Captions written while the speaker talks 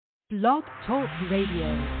Blog Talk Radio.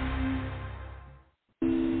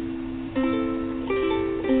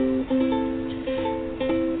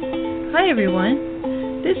 Hi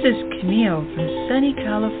everyone, this is Camille from sunny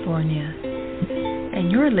California,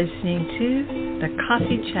 and you're listening to the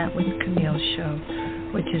Coffee Chat with Camille show,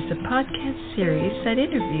 which is a podcast series that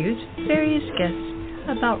interviews various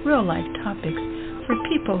guests about real-life topics for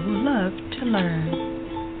people who love to learn.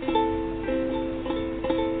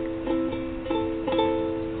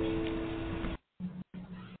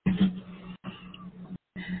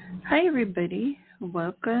 Hi everybody,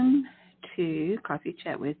 welcome to Coffee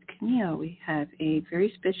Chat with Camille. We have a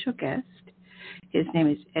very special guest. His name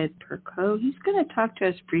is Ed Parcaut. He's going to talk to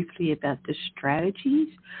us briefly about the strategies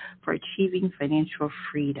for achieving financial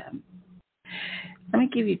freedom. Let me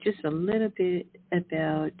give you just a little bit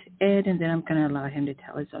about Ed, and then I'm going to allow him to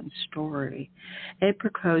tell his own story. Ed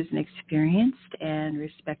Parcaut is an experienced and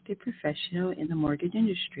respected professional in the mortgage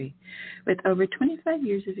industry with over 25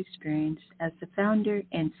 years of experience as the founder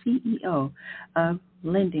and CEO of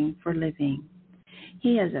Lending for Living.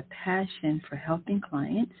 He has a passion for helping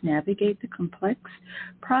clients navigate the complex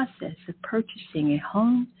process of purchasing a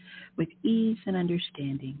home with ease and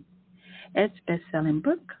understanding. Ed's best-selling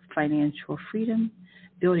book, Financial Freedom,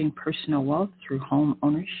 Building Personal Wealth Through Home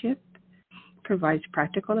Ownership, provides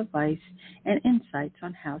practical advice and insights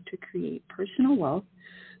on how to create personal wealth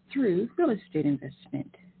through real estate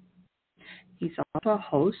investment. He's also a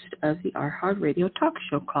host of the iHeartRadio talk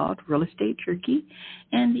show called Real Estate Turkey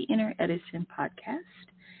and the Inner Edison podcast.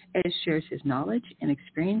 Ed shares his knowledge and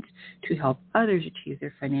experience to help others achieve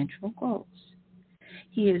their financial goals.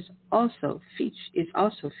 He was also featured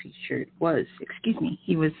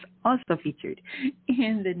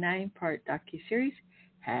in the 9-part docuseries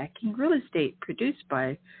Hacking Real Estate, produced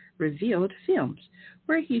by Revealed Films,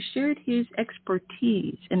 where he shared his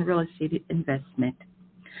expertise in real estate investment.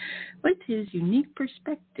 With his unique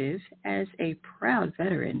perspective as a proud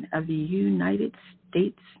veteran of the United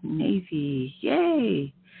States Navy,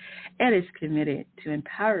 yay! Ed is committed to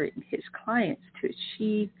empowering his clients to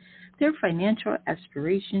achieve their financial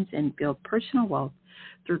aspirations and build personal wealth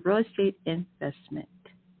through real estate investment.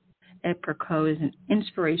 Ed Parcaut is an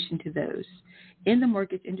inspiration to those in the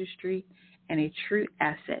mortgage industry and a true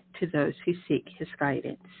asset to those who seek his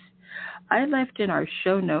guidance. I left in our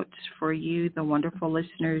show notes for you, the wonderful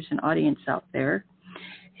listeners and audience out there,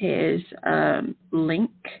 his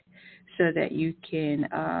link so that you can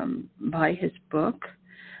buy his book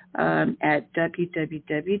at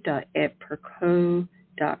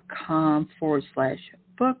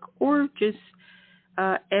www.edparcaut.com/book or just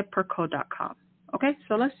edparcaut.com. Okay,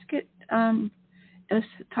 so let's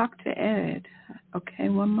talk to Ed. Okay,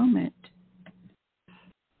 one moment.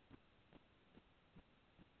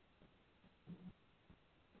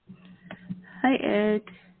 Hi, Ed.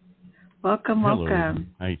 Welcome.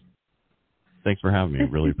 Hi. Thanks for having me. I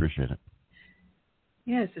really appreciate it.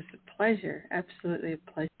 Yes, it's a pleasure. Absolutely a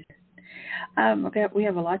pleasure. We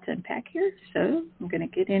have a lot to unpack here, so I'm going to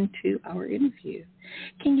get into our interview.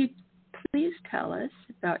 Can you please tell us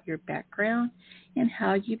about your background and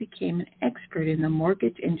how you became an expert in the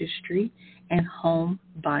mortgage industry and home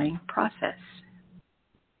buying process?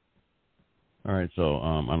 All right, so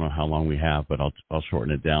I don't know how long we have, but I'll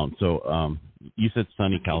shorten it down. So you said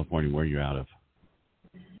sunny California. Where are you out of?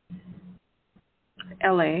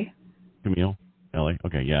 L.A. Camille? L.A.?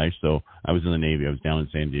 Okay, yeah. I was in the Navy. I was down in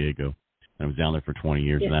San Diego. I was down there for 20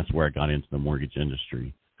 years, and that's where I got into the mortgage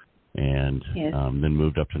industry. And then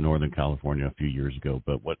moved up to Northern California a few years ago.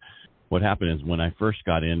 But what happened is when I first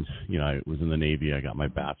got in, I was in the Navy. I got my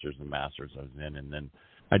bachelor's and master's I was in, and then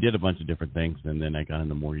I did a bunch of different things, and then I got in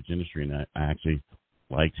the mortgage industry, and I actually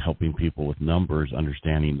liked helping people with numbers,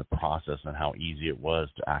 understanding the process and how easy it was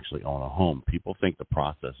to actually own a home. People think the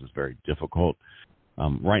process is very difficult.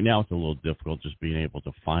 Right now it's a little difficult just being able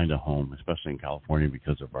to find a home, especially in California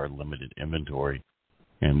because of our limited inventory,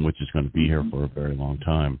 and which is going to be here for a very long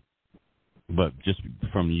time. But just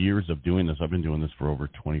from years of doing this, I've been doing this for over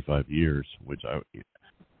 25 years,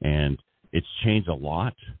 and it's changed a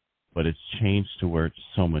lot. But it's changed to where it's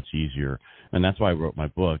so much easier. And that's why I wrote my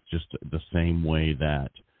book, just the same way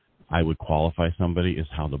that I would qualify somebody is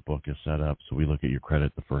how the book is set up. So we look at your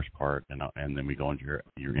credit, the first part, and then we go into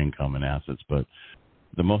your income and assets. But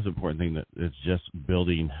the most important thing that is just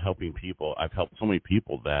helping people. I've helped so many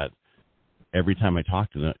people that every time I talk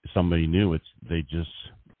to them, somebody new,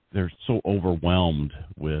 they're so overwhelmed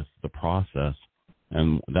with the process.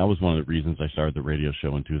 And that was one of the reasons I started the radio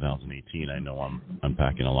show in 2018. I know I'm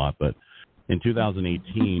unpacking a lot, but in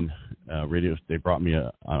 2018, they brought me an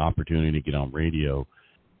opportunity to get on radio,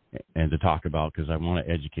 and to talk about, because I want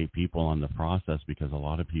to educate people on the process, because a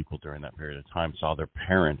lot of people during that period of time saw their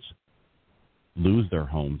parents lose their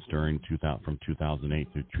homes from 2008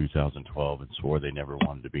 through 2012 and swore they never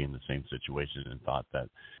wanted to be in the same situation and thought that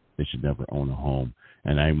they should never own a home.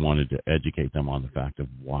 And I wanted to educate them on the fact of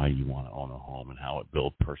why you want to own a home and how it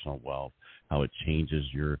builds personal wealth, how it changes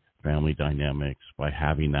your family dynamics by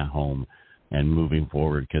having that home and moving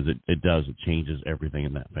forward, because it does. It changes everything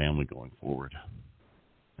in that family going forward.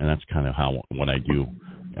 And that's kind of what I do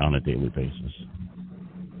on a daily basis.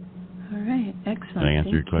 All right. Excellent. Did I answer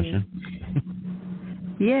your question?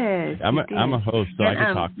 Yes. I'm a host, so I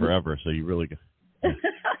can talk forever, so you really go.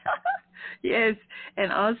 Yes.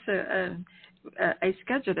 And also, I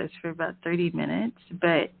scheduled us for about 30 minutes,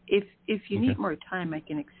 but if you need more time, I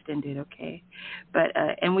can extend it, okay? But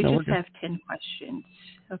and we just have 10 questions,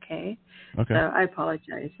 okay? Okay. So I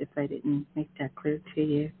apologize if I didn't make that clear to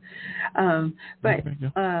you.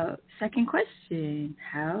 Second question,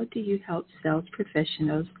 how do you help sales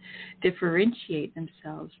professionals differentiate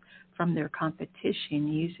themselves from their competition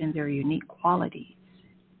using their unique qualities?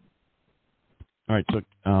 All right, so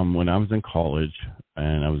when I was in college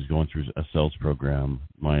and I was going through a sales program,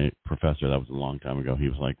 my professor, that was a long time ago, he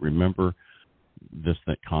was like, remember this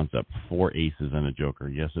concept, 4 aces and a joker.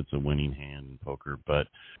 Yes, it's a winning hand in poker, but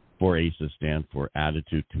 4 aces stand for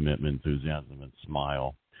attitude, commitment, enthusiasm, and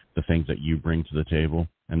smile, the things that you bring to the table.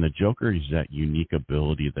 And the joker is that unique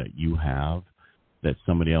ability that you have that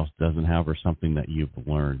somebody else doesn't have, or something that you've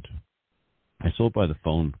learned. I sold by the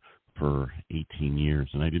phone for 18 years,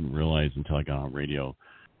 and I didn't realize until I got on radio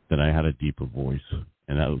that I had a deeper voice,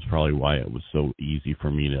 and that was probably why it was so easy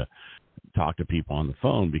for me to talk to people on the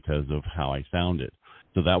phone, because of how I sounded.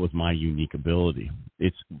 So that was my unique ability.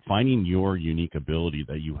 It's finding your unique ability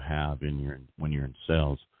that you have when you're in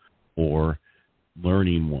sales, or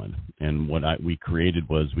learning one. And what we created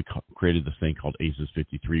was we created this thing called Aces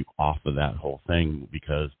 53 off of that whole thing,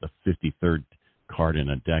 because the 53rd card in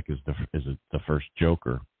a deck is the first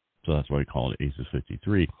joker. So that's why we call it Aces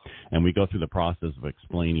 53. And we go through the process of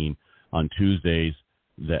explaining on Tuesdays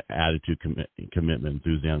the attitude, commitment,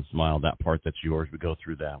 enthusiasm, smile, that part that's yours. We go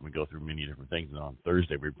through that. We go through many different things. And on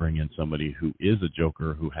Thursday, we bring in somebody who is a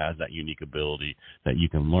joker, who has that unique ability that you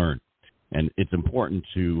can learn. And it's important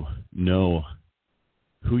to know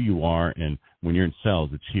who you are. And when you're in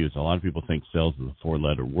sales, it's huge. A lot of people think sales is a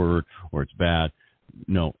 4-letter word or it's bad.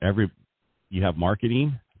 No, you have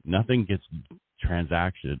marketing. Nothing gets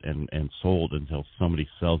transacted and sold until somebody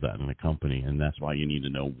sells that in a company, and that's why you need to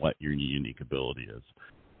know what your unique ability is.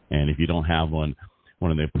 And if you don't have one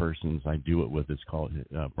of the persons I do it with is called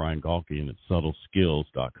Brian Galke, and it's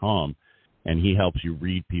subtleskills.com, and he helps you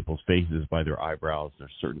read people's faces by their eyebrows.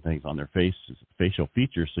 There's certain things on their facial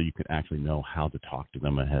features, so you can actually know how to talk to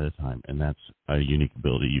them ahead of time, and that's a unique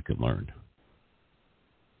ability you can learn.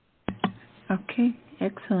 Okay,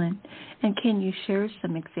 excellent. And can you share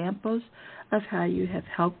some examples of how you have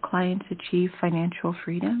helped clients achieve financial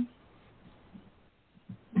freedom?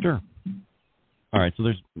 Sure. All right, so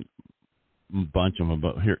there's a bunch of them,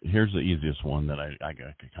 but here's the easiest one that I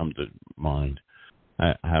could come to mind.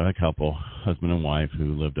 I had a couple, husband and wife,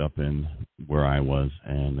 who lived up in where I was,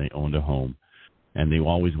 and they owned a home, and they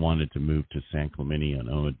always wanted to move to San Clemente and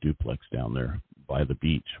own a duplex down there by the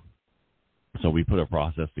beach. So we put a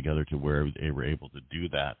process together to where they were able to do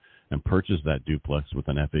that and purchase that duplex with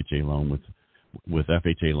an FHA loan. With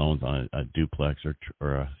FHA loans on a duplex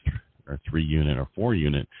or a 3-unit or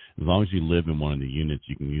 4-unit, as long as you live in one of the units,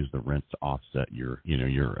 you can use the rent to offset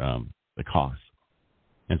the cost.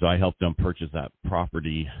 And so I helped them purchase that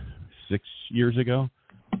property 6 years ago,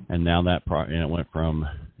 and now and it went from,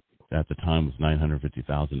 at the time was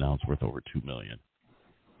 $950,000, now it's worth over $2 million.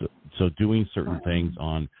 So doing certain things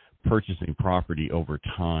on purchasing property over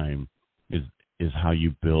time is how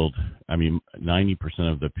you build. I mean, 90%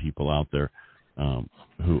 of the people out there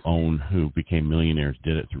who became millionaires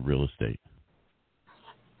did it through real estate.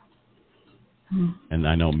 And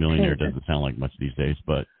I know millionaire doesn't sound like much these days,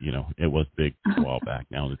 but it was big a while back.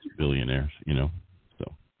 Now it's billionaires.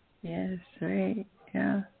 So. Yes, right.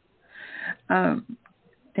 Yeah.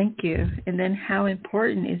 Thank you. And then, how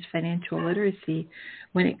important is financial literacy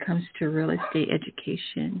when it comes to real estate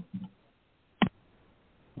education?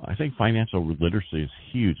 I think financial literacy is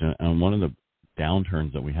huge, and one of the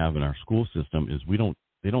downturns that we have in our school system is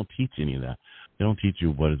they don't teach any of that. They don't teach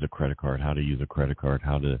you what is a credit card, how to use a credit card,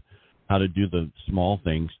 how to do the small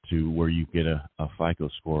things to where you get a FICO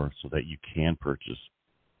score so that you can purchase.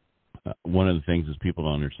 One of the things is people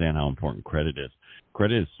don't understand how important credit is.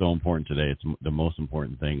 Credit is so important today. It's the most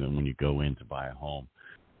important thing when you go in to buy a home.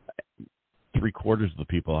 3/4 of the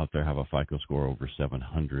people out there have a FICO score over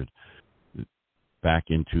 700. Back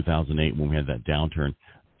in 2008, when we had that downturn,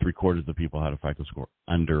 3/4 of the people had a FICO score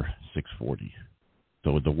under 640.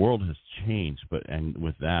 So the world has changed, and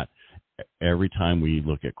with that, every time we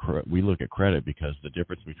look at credit, because the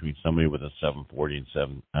difference between somebody with a 740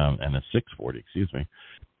 and a 640,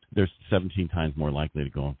 they're 17 times more likely to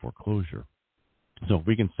go in foreclosure. So if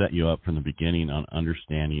we can set you up from the beginning on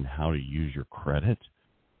understanding how to use your credit,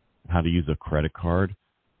 how to use a credit card,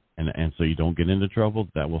 and so you don't get into trouble,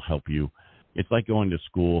 that will help you. It's like going to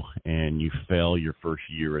school and you fail your first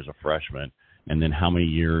year as a freshman, and then how many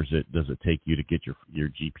years does it take you to get your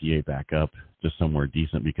GPA back up to somewhere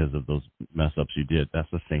decent because of those mess ups you did?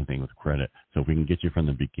 That's the same thing with credit. So if we can get you from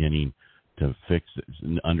the beginning to fix it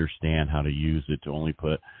and understand how to use it to only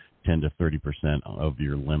put 10 to 30% of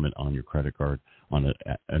your limit on your credit card on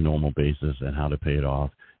a normal basis, and how to pay it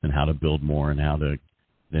off, and how to build more, and how to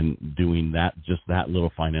then doing that, just that little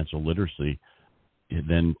financial literacy, it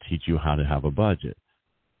then teach you how to have a budget.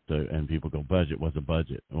 So, and people go, budget, what's a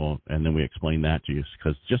budget? Well, and then we explain that to you,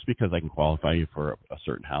 because just because I can qualify you for a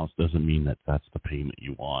certain house doesn't mean that that's the payment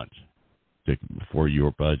you want for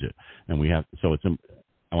your budget. And we have, so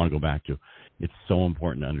I want to go back to, it's so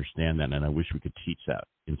important to understand that, and I wish we could teach that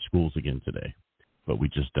in schools again today, but we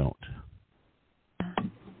just don't.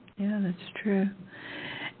 Yeah, that's true.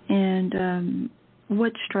 And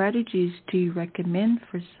what strategies do you recommend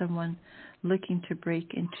for someone looking to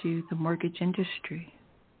break into the mortgage industry?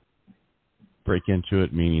 Break into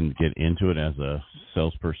it, meaning get into it as a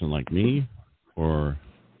salesperson like me, or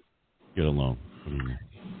get a loan? What do you mean?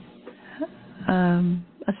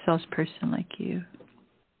 A salesperson like you.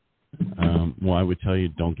 Well, I would tell you,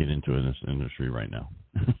 don't get into this industry right now.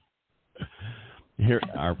 Here,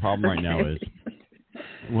 our problem right now is,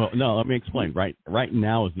 well, no, let me explain. Right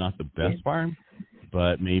now is not the best time,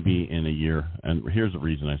 but maybe in a year. And here's the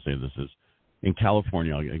reason I say this is, in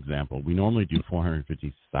California, example, we normally do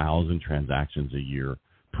 450,000 transactions a year,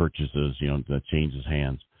 purchases, that changes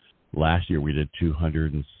hands. Last year we did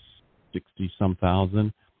 260-some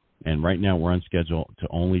thousand, and right now we're on schedule to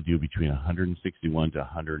only do between 161 to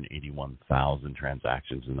 181,000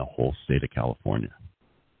 transactions in the whole state of California.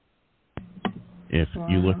 If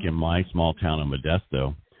you look in my small town of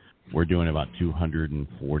Modesto, we're doing about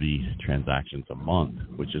 240 transactions a month,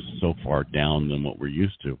 which is so far down than what we're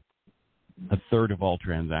used to. A third of all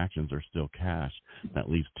transactions are still cash. That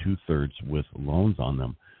leaves 2/3 with loans on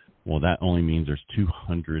them. Well, that only means there's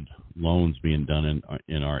 200 loans being done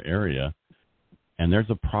in our area, and there's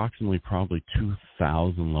approximately probably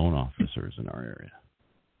 2,000 loan officers in our area.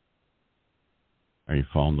 Are you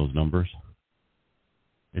following those numbers?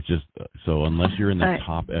 It's just, so unless you're in the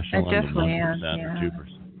top echelon, the 1% or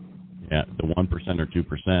 2%, the 1% or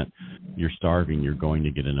 2%, you're starving. You're going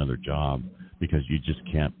to get another job because you just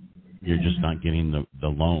can't. You're just not getting the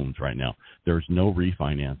loans right now. There's no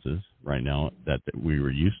refinances right now that we were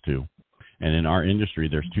used to, and in our industry,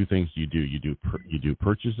 there's two things you do. You do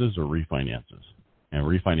purchases or refinances, and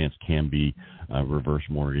refinance can be reverse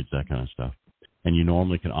mortgage, that kind of stuff. And you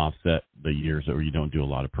normally can offset the years that you don't do a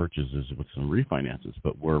lot of purchases with some refinances.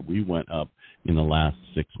 But where we went up in the last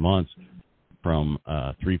 6 months from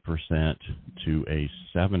 3% to a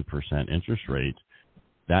 7% interest rate,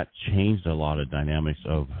 that changed a lot of dynamics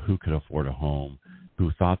of who could afford a home,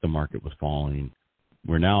 who thought the market was falling.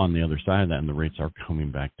 We're now on the other side of that, and the rates are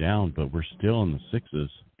coming back down, but we're still in the 6s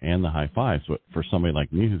and the high 5s. So for somebody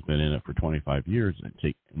like me who's been in it for 25 years,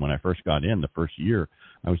 when I first got in the first year,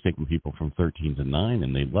 I was taking people from 13 to 9,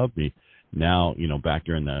 and they loved me. Now, back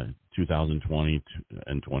during the 2020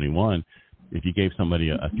 and 21, if you gave somebody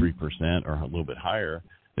a 3% or a little bit higher,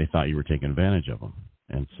 they thought you were taking advantage of them.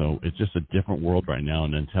 And so it's just a different world right now.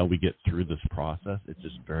 And until we get through this process, it's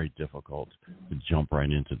just very difficult to jump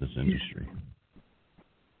right into this industry.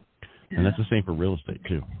 Yeah. And that's the same for real estate,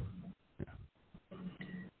 too. Yeah.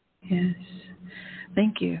 Yes.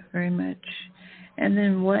 Thank you very much. And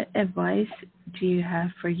then what advice do you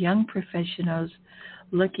have for young professionals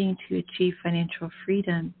looking to achieve financial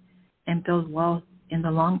freedom and build wealth in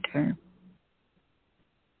the long term?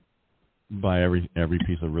 Buy every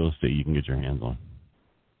piece of real estate you can get your hands on.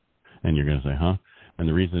 And you're going to say, huh? And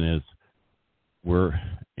the reason is, we're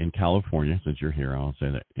in California, since you're here, I'll say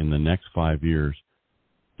that in the next 5 years,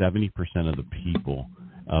 70% of the people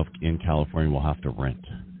in California will have to rent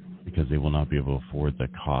because they will not be able to afford the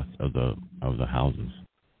cost of the houses.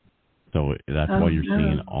 So that's why you're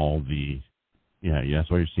seeing all that's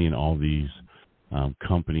why you're seeing all these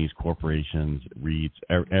companies, corporations, REITs,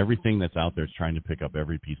 everything that's out there is trying to pick up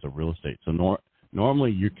every piece of real estate. So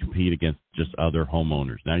normally you compete against just other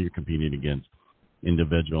homeowners. Now you're competing against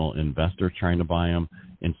individual investors trying to buy them,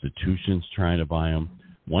 institutions trying to buy them.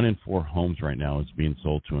 1 in 4 homes right now is being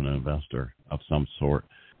sold to an investor of some sort.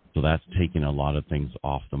 So that's taking a lot of things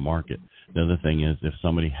off the market. The other thing is if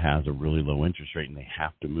somebody has a really low interest rate and they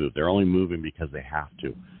have to move, they're only moving because they have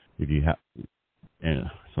to. If you have, and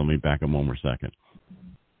so let me back up one more second.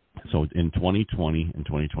 So in 2020 and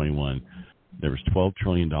 2021, there was $12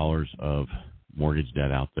 trillion of mortgage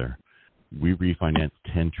debt out there. We refinanced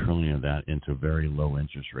 $10 trillion of that into very low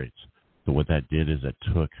interest rates. So what that did is it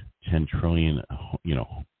took $10 trillion,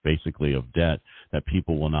 basically of debt that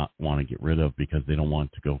people will not want to get rid of because they don't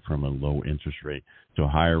want to go from a low interest rate to a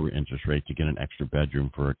higher interest rate to get an extra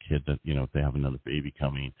bedroom for a kid that, if they have another baby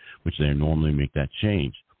coming, which they normally make that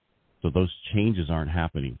change. So those changes aren't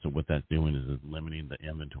happening. So what that's doing is limiting the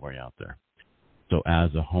inventory out there. So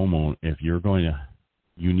as a homeowner, if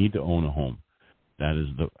you need to own a home. That is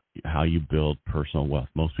how you build personal wealth.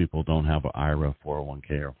 Most people don't have an IRA,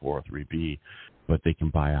 401k, or 403b, but they can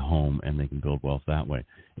buy a home and they can build wealth that way.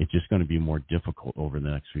 It's just going to be more difficult over the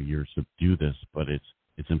next few years to do this, but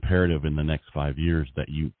it's imperative in the next 5 years that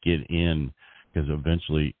you get in, because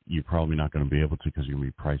eventually you're probably not going to be able to because you're going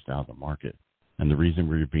to be priced out of the market. And the reason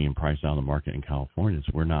we're being priced out of the market in California is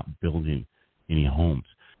we're not building any homes.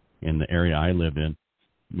 In the area I live in,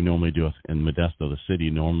 we normally do, in Modesto, the city,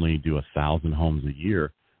 normally do 1,000 homes a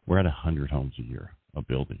year. We're at 100 homes a year of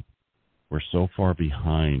building. We're so far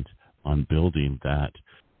behind on building that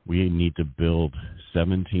we need to build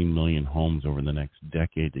 17 million homes over the next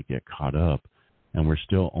decade to get caught up. And we're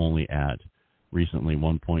still only at recently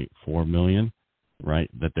 1.4 million, right,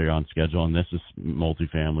 that they're on schedule. And this is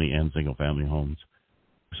multifamily and single family homes.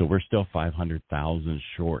 So we're still 500,000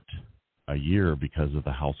 short a year because of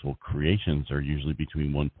the household creations are usually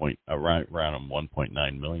between around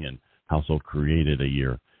 1.9 million household created a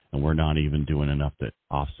year. And we're not even doing enough to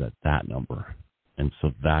offset that number. And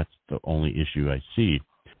so that's the only issue I see.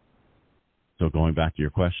 So going back to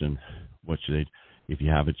your question, if you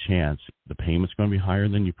have a chance, the payment's going to be higher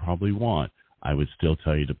than you probably want. I would still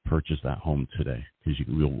tell you to purchase that home today because you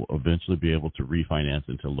will eventually be able to refinance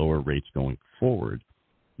into lower rates going forward.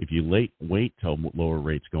 If you wait till lower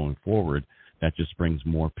rates going forward, that just brings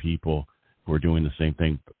more people who are doing the same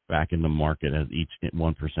thing back in the market as each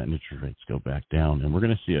 1% interest rates go back down. And we're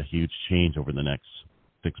going to see a huge change over the next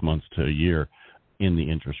 6 months to a year in the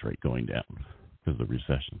interest rate going down because of the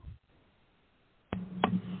recession.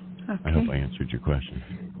 Okay. I hope I answered your question.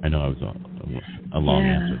 I know I was a long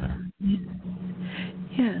answer there.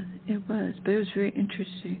 Yeah, it was, but it was very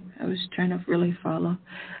interesting. I was trying to really follow.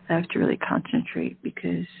 I have to really concentrate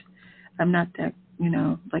because I'm not that,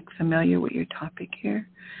 familiar with your topic here,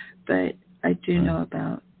 but I do know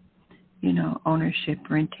about, ownership,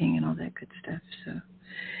 renting, and all that good stuff. So,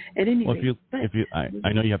 at any rate,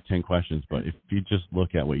 I know you have 10 questions, but if you just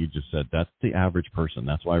look at what you just said, that's the average person.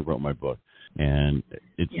 That's why I wrote my book. And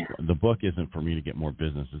the book isn't for me to get more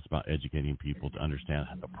business. It's about educating people to understand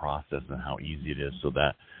the process and how easy it is so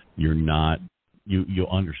that you'll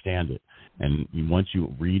understand it. And once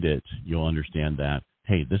you read it, you'll understand that,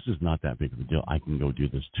 hey, this is not that big of a deal. I can go do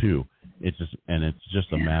this too. It's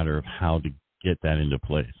just a matter of how to get that into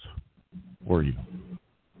place for you.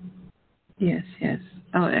 Yes.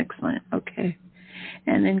 Oh, excellent. Okay.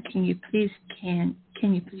 And then can you please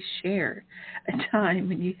share a time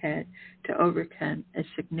when you had to overcome a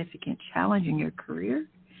significant challenge in your career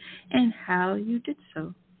and how you did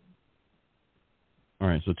so? All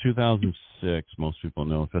right. So 2006, most people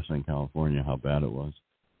know, especially in California, how bad it was.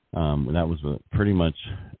 That was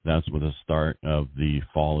the start of the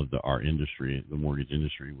fall of our industry, the mortgage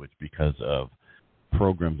industry, which because of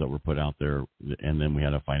programs that were put out there, and then we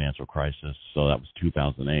had a financial crisis. So that was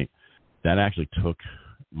 2008. That actually took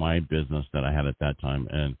my business that I had at that time,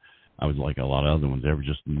 and I was like a lot of other ones. There was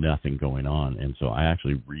just nothing going on, and so I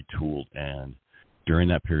actually retooled. And during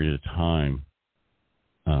that period of time,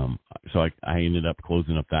 so I ended up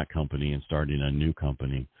closing up that company and starting a new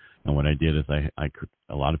company. And what I did is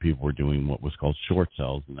a lot of people were doing what was called short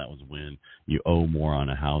sales, and that was when you owe more on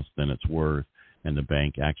a house than it's worth, and the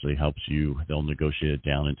bank actually helps you. They'll negotiate it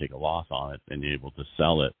down and take a loss on it, and you're able to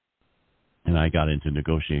sell it. And I got into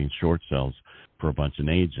negotiating short sales for a bunch of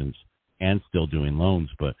agents and still doing loans,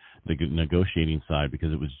 but the negotiating side,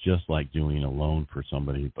 because it was just like doing a loan for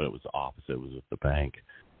somebody, but it was the opposite. It was with the bank.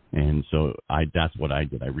 And so that's what I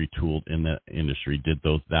did. I retooled in the industry, did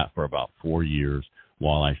that for about 4 years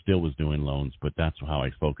while I still was doing loans, but that's how I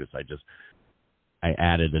focused. I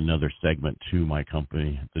added another segment to my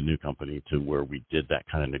company, the new company, to where we did that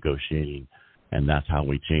kind of negotiating. And that's how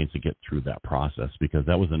we changed to get through that process, because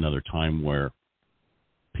that was another time where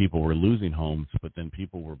people were losing homes, but then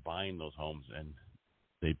people were buying those homes and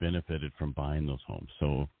they benefited from buying those homes.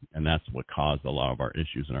 So, and that's what caused a lot of our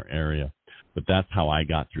issues in our area. But that's how I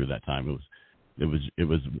got through that time. It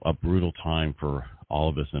was a brutal time for all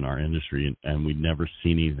of us in our industry, and we'd never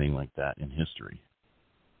seen anything like that in history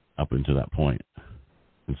up until that point.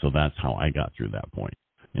 And so that's how I got through that point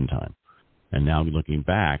in time. And now looking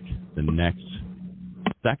back, the next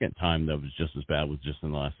second time that was just as bad was just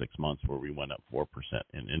in the last 6 months, where we went up 4%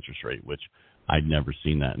 in interest rate, which I'd never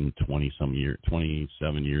seen that in 27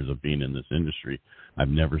 years of being in this industry. I've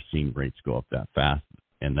never seen rates go up that fast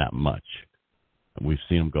and that much. We've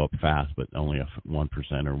seen them go up fast, but only 1% or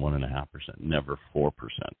 1.5%, never 4%.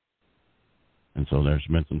 And so there's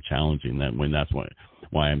been some challenging that's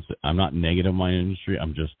why I'm not negative in my industry.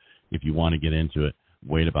 I'm just, if you want to get into it,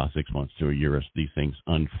 wait about 6 months to a year as these things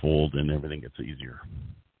unfold and everything gets easier.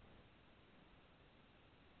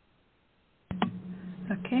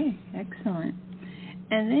 Okay, excellent.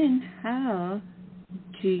 And then how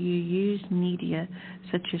do you use media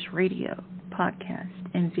such as radio, podcast,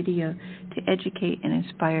 and video to educate and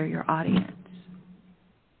inspire your audience?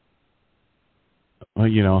 Well,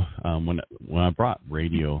 when I brought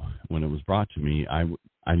radio, when it was brought to me,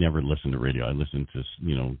 I never listened to radio. I listened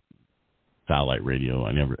to, satellite radio.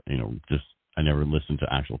 I never listened to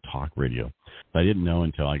actual talk radio. So I didn't know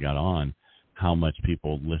until I got on how much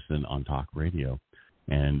people listen on talk radio.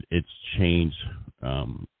 And it's changed.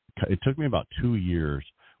 It took me about 2 years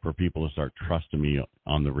for people to start trusting me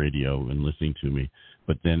on the radio and listening to me.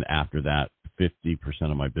 But then after that, 50%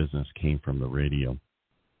 of my business came from the radio.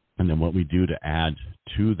 And then what we do to add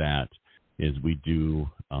to that is we do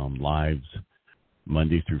lives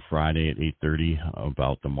Monday through Friday at 8:30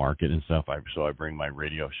 about the market and stuff. So I bring my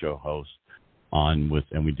radio show host on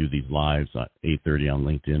and we do these lives at 8:30 on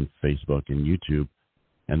LinkedIn, Facebook, and YouTube.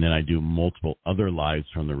 And then I do multiple other lives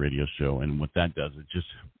from the radio show. And what that does, it just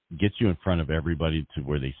gets you in front of everybody to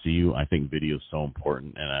where they see you. I think video is so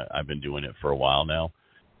important, and I've been doing it for a while now,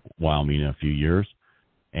 a few years,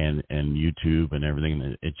 and YouTube and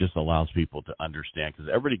everything. It just allows people to understand, because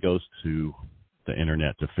everybody goes to the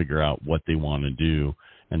internet to figure out what they want to do,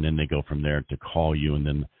 and then they go from there to call you. And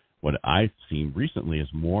then what I've seen recently is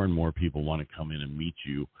more and more people want to come in and meet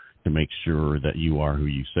you to make sure that you are who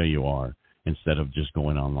you say you are, instead of just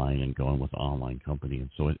going online and going with an online company. And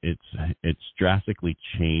so it's drastically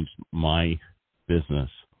changed my business.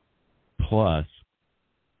 Plus,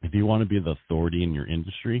 if you want to be the authority in your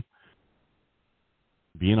industry,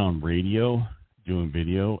 being on radio, doing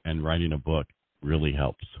video, and writing a book really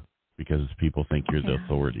helps, because people think you're the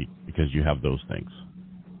authority because you have those things.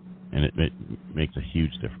 And it makes a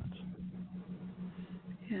huge difference.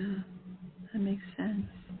 Yeah, that makes sense.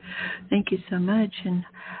 Thank you so much. And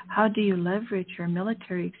how do you leverage your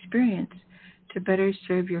military experience to better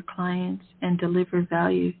serve your clients and deliver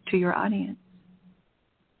value to your audience?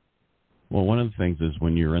 Well, one of the things is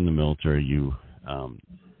when you're in the military,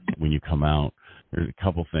 when you come out, there's a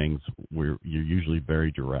couple things where you're usually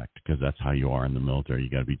very direct, because that's how you are in the military. You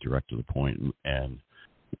got to be direct to the point,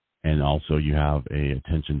 and also you have a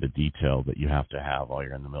attention to detail that you have to have while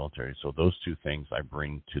you're in the military. So those two things I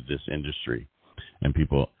bring to this industry, and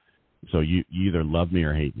people. So you either love me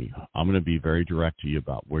or hate me. I'm going to be very direct to you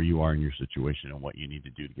about where you are in your situation and what you need to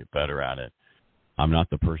do to get better at it. I'm not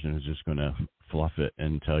the person who's just going to fluff it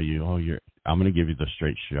and tell you, I'm going to give you the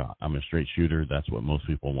straight shot. I'm a straight shooter. That's what most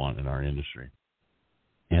people want in our industry.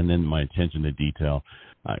 And then my attention to detail,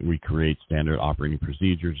 we create standard operating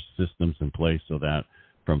procedures, systems in place so that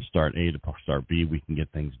from start A to start B, we can get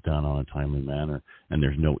things done on a timely manner, and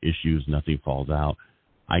there's no issues, nothing falls out.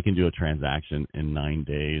 I can do a transaction in 9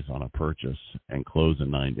 days on a purchase and close in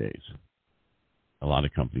 9 days. A lot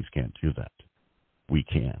of companies can't do that. We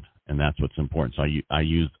can, and that's what's important. So I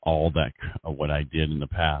used all that, what I did in the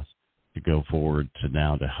past, to go forward to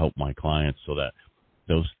now to help my clients, so that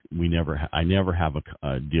I never have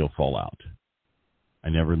a deal fall out. I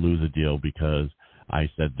never lose a deal because I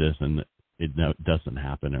said this, and it doesn't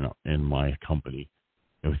happen in my company.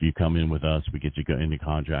 If you come in with us, we get you into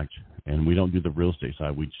contract, and we don't do the real estate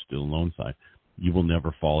side, we just do the loan side. You will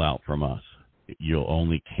never fall out from us. You'll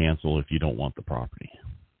only cancel if you don't want the property,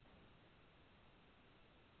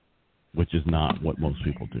 which is not what most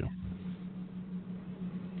people do.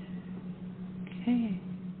 Okay.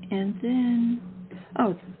 And then,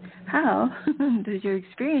 how does your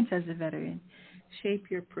experience as a veteran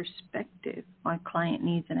shape your perspective on client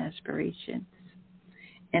needs and aspirations?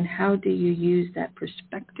 And how do you use that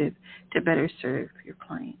perspective to better serve your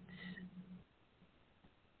clients?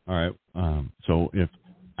 All right.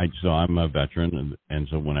 So I'm a veteran, and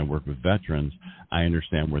so when I work with veterans, I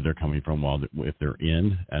understand where they're coming from if they're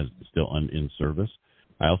still in service.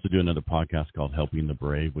 I also do another podcast called Helping the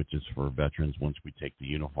Brave, which is for veterans once we take the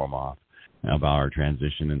uniform off, about our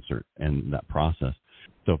transition and that process.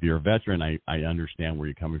 So if you're a veteran, I understand where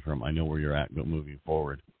you're coming from. I know where you're at moving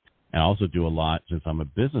forward. And I also do a lot, since I'm a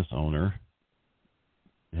business owner,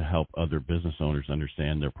 to help other business owners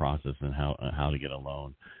understand their process and how to get a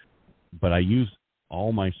loan. But I use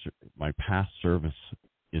all my past service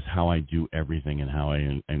is how I do everything, and how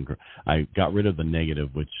I got rid of the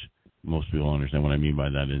negative, which most people understand what I mean by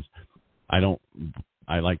that is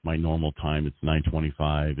I like my normal time. It's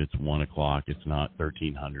 9:25. It's 1 o'clock. It's not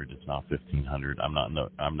 1300. It's not 1500. I'm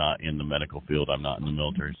not in the medical field. I'm not in the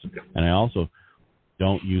military, and I also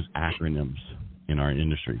don't use acronyms in our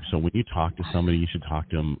industry. So when you talk to somebody, you should talk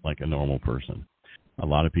to them like a normal person. A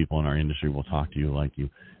lot of people in our industry will talk to you like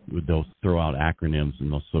they'll throw out acronyms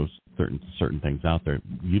and they'll throw certain things out there.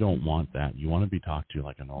 You don't want that. You want to be talked to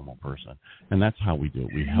like a normal person. And that's how we do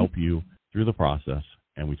it. We help you through the process,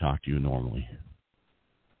 and we talk to you normally.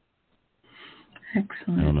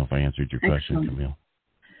 Excellent. I don't know if I answered your question, Camille.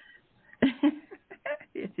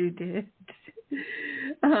 Yes, you did.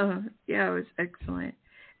 Yeah, it was excellent.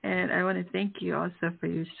 And I want to thank you also for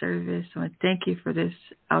your service. I want to thank you for this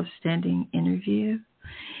outstanding interview.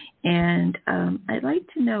 And I'd like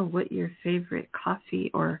to know what your favorite coffee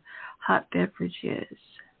or hot beverage is.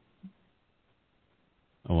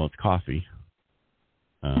 Oh, well, it's coffee.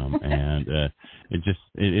 And it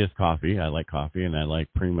is coffee. I like coffee, and I like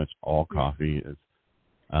pretty much all coffee.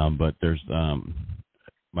 But there's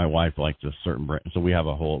my wife likes a certain brand, so we have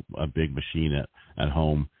a big machine at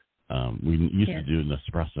home. We used to do an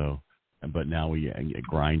espresso, but now it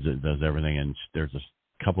grinds it, does everything, and there's a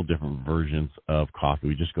couple different versions of coffee.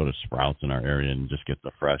 We just go to Sprouts in our area and just get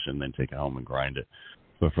the fresh, and then take it home and grind it.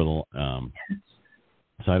 But so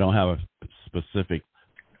I don't have a specific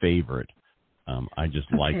favorite. I just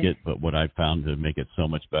like it, but what I've found to make it so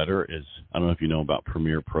much better is, I don't know if you know about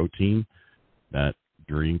Premier Protein, that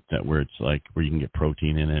drink where it's like where you can get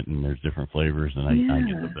protein in it, and there's different flavors, and I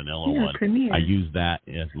get the vanilla one. Premier. I use that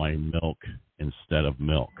as my milk instead of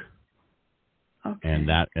milk. Okay. And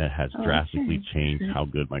that has drastically changed how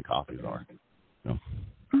good my coffees are. So.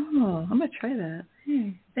 Oh, I'm going to try that.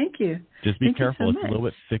 Hey, thank you. Just be careful. It's a little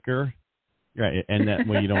bit thicker. Right, and that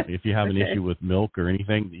way if you have an issue with milk or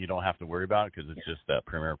anything, you don't have to worry about it because it's just that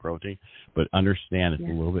Premier Protein. But understand it's a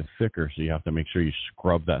little bit thicker, so you have to make sure you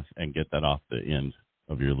scrub that and get that off the end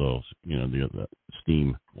of your little, the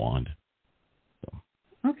steam wand. So.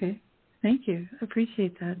 Okay, thank you. I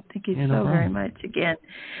appreciate that. Thank you so very much again.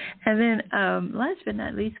 And then, last but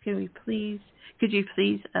not least, could you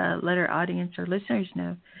please let our audience or listeners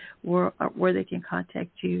know where they can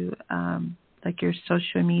contact you, like your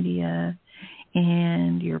social media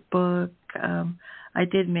and your book. I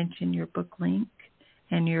did mention your book link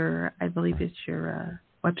and I believe it's your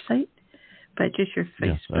website, but just your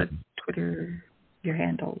Facebook, Twitter, your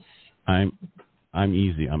handles. I'm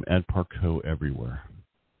easy. I'm Ed Parcaut everywhere.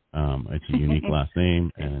 It's a unique last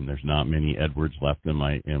name, and there's not many Edwards left in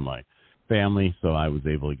my family, so I was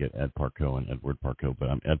able to get Ed Parcaut and Edward Parcaut, but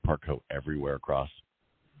I'm Ed Parcaut everywhere across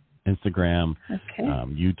Instagram,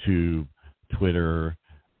 YouTube, Twitter,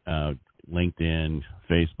 LinkedIn,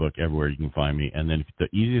 Facebook, everywhere you can find me. And then the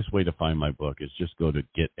easiest way to find my book is just go to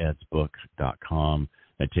getedsbook.com.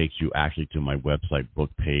 That takes you actually to my website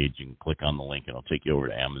book page. You can click on the link, and it'll take you over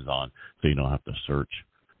to Amazon, so you don't have to search.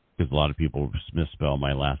 Because a lot of people misspell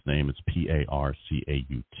my last name. It's Parcaut.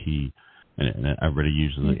 And everybody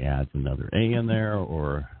usually adds another A in there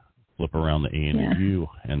or flip around the A and the U,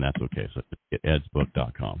 and that's okay. So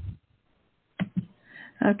getedsbook.com.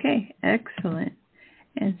 Okay, excellent.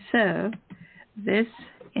 And so this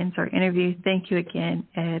ends our interview. Thank you again,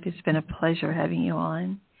 Ed. It's been a pleasure having you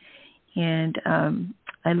on. And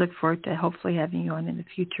I look forward to hopefully having you on in the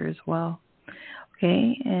future as well.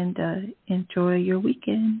 Okay, and enjoy your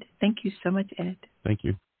weekend. Thank you so much, Ed. Thank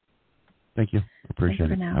you.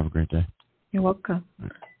 Appreciate it. Now. Have a great day. You're welcome.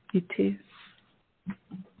 Right. You too.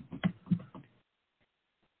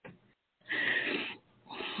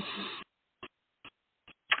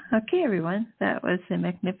 Okay, everyone. That was the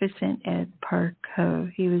magnificent Ed Parcaut.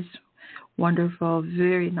 He was wonderful,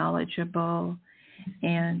 very knowledgeable,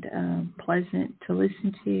 and pleasant to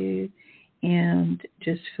listen to, and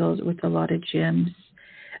just filled with a lot of gems.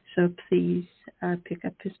 So please pick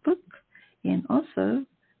up his book, and also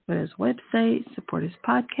go to his website, support his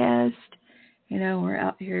podcast. We're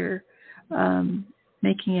out here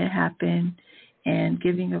making it happen and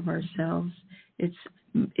giving of ourselves.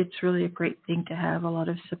 It's really a great thing to have a lot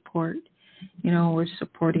of support. We're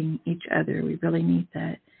supporting each other. We really need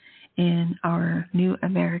that in our new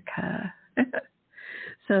America.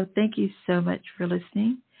 So thank you so much for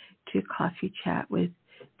listening to Coffee Chat with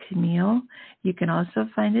Camille. You can also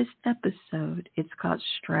find this episode. It's called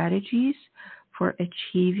Strategies for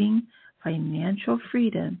Achieving Financial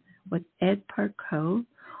Freedom with Ed Parcaut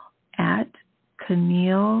at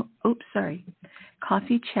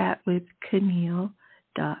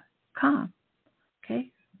coffeechatwithcamille.com.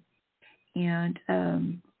 Okay? And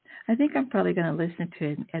I think I'm probably going to listen to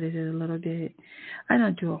it and edit it a little bit. I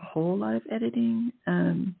don't do a whole lot of editing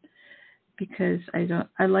because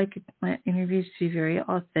I like my interviews to be very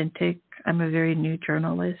authentic. I'm a very new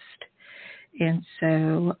journalist. And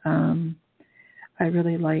so I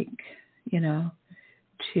really like,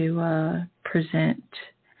 to present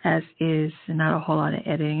as is and not a whole lot of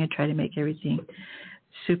editing and try to make everything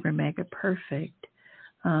super mega perfect.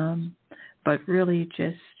 But really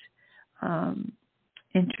just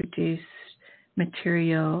introduce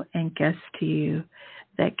material and guests to you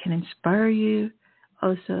that can inspire you,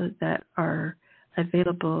 also that are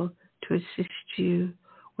available to assist you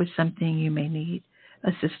with something you may need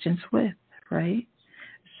assistance with, right?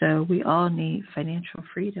 So we all need financial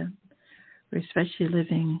freedom. We're especially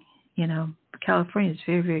living, California is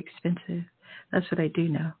very, very expensive. That's what I do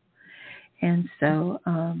know. And so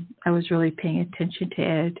I was really paying attention to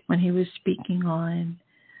Ed when he was speaking on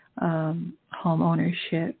home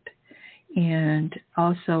ownership and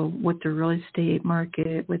also with the real estate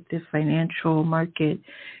market, with the financial market,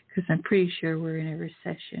 because I'm pretty sure we're in a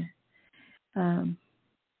recession.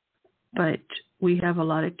 But we have a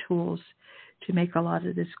lot of tools to make a lot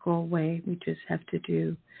of this go away. We just have to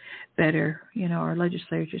do better. Our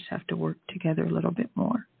legislators just have to work together a little bit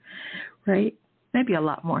more, right? Maybe a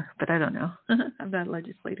lot more, but I don't know. I'm not a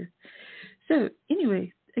legislator. So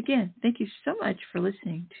anyway, again, thank you so much for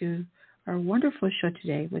listening to our wonderful show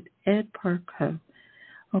today with Ed Parcaut.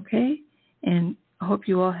 Okay? And I hope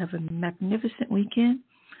you all have a magnificent weekend.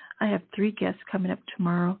 I have 3 guests coming up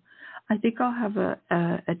tomorrow. I think I'll have a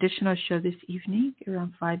additional show this evening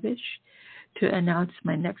around 5-ish to announce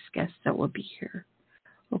my next guest that will be here.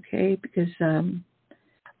 Okay? Because,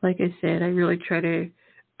 like I said, I really try to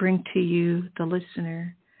bring to you, the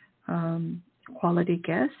listener, quality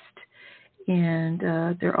guests. And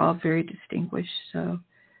they're all very distinguished, so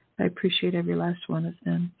I appreciate every last one of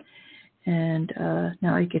them. And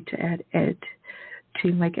now I get to add Ed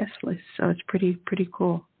to my guest list, so it's pretty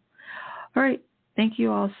cool. All right, thank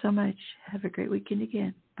you all so much. Have a great weekend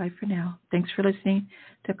again. Bye for now. Thanks for listening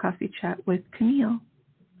to Coffee Chat with Camille.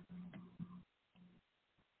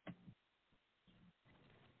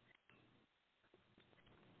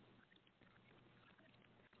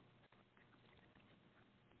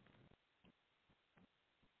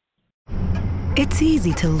 It's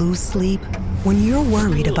easy to lose sleep when you're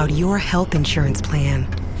worried about your health insurance plan.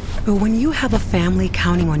 But when you have a family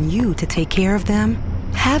counting on you to take care of them,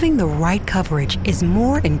 having the right coverage is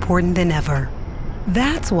more important than ever.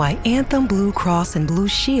 That's why Anthem Blue Cross and Blue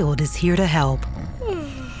Shield is here to help.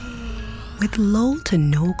 With low to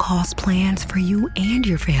no cost plans for you and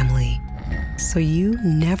your family, so you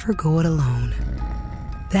never go it alone.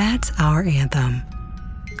 That's our Anthem.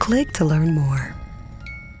 Click to learn more.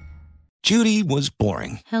 Judy was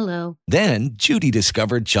boring. Hello. Then Judy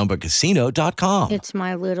discovered ChumbaCasino.com. It's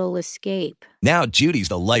my little escape. Now Judy's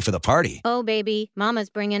the life of the party. Oh, baby,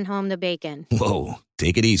 mama's bringing home the bacon. Whoa,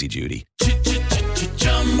 take it easy, Judy.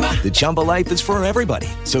 The Chumba life is for everybody.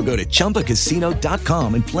 So go to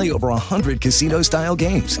ChumbaCasino.com and play over 100 casino-style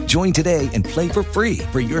games. Join today and play for free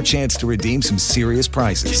for your chance to redeem some serious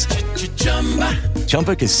prizes.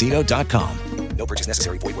 ChumbaCasino.com. No purchase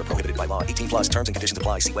necessary. Void where prohibited by law. 18+ terms and conditions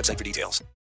apply. See website for details.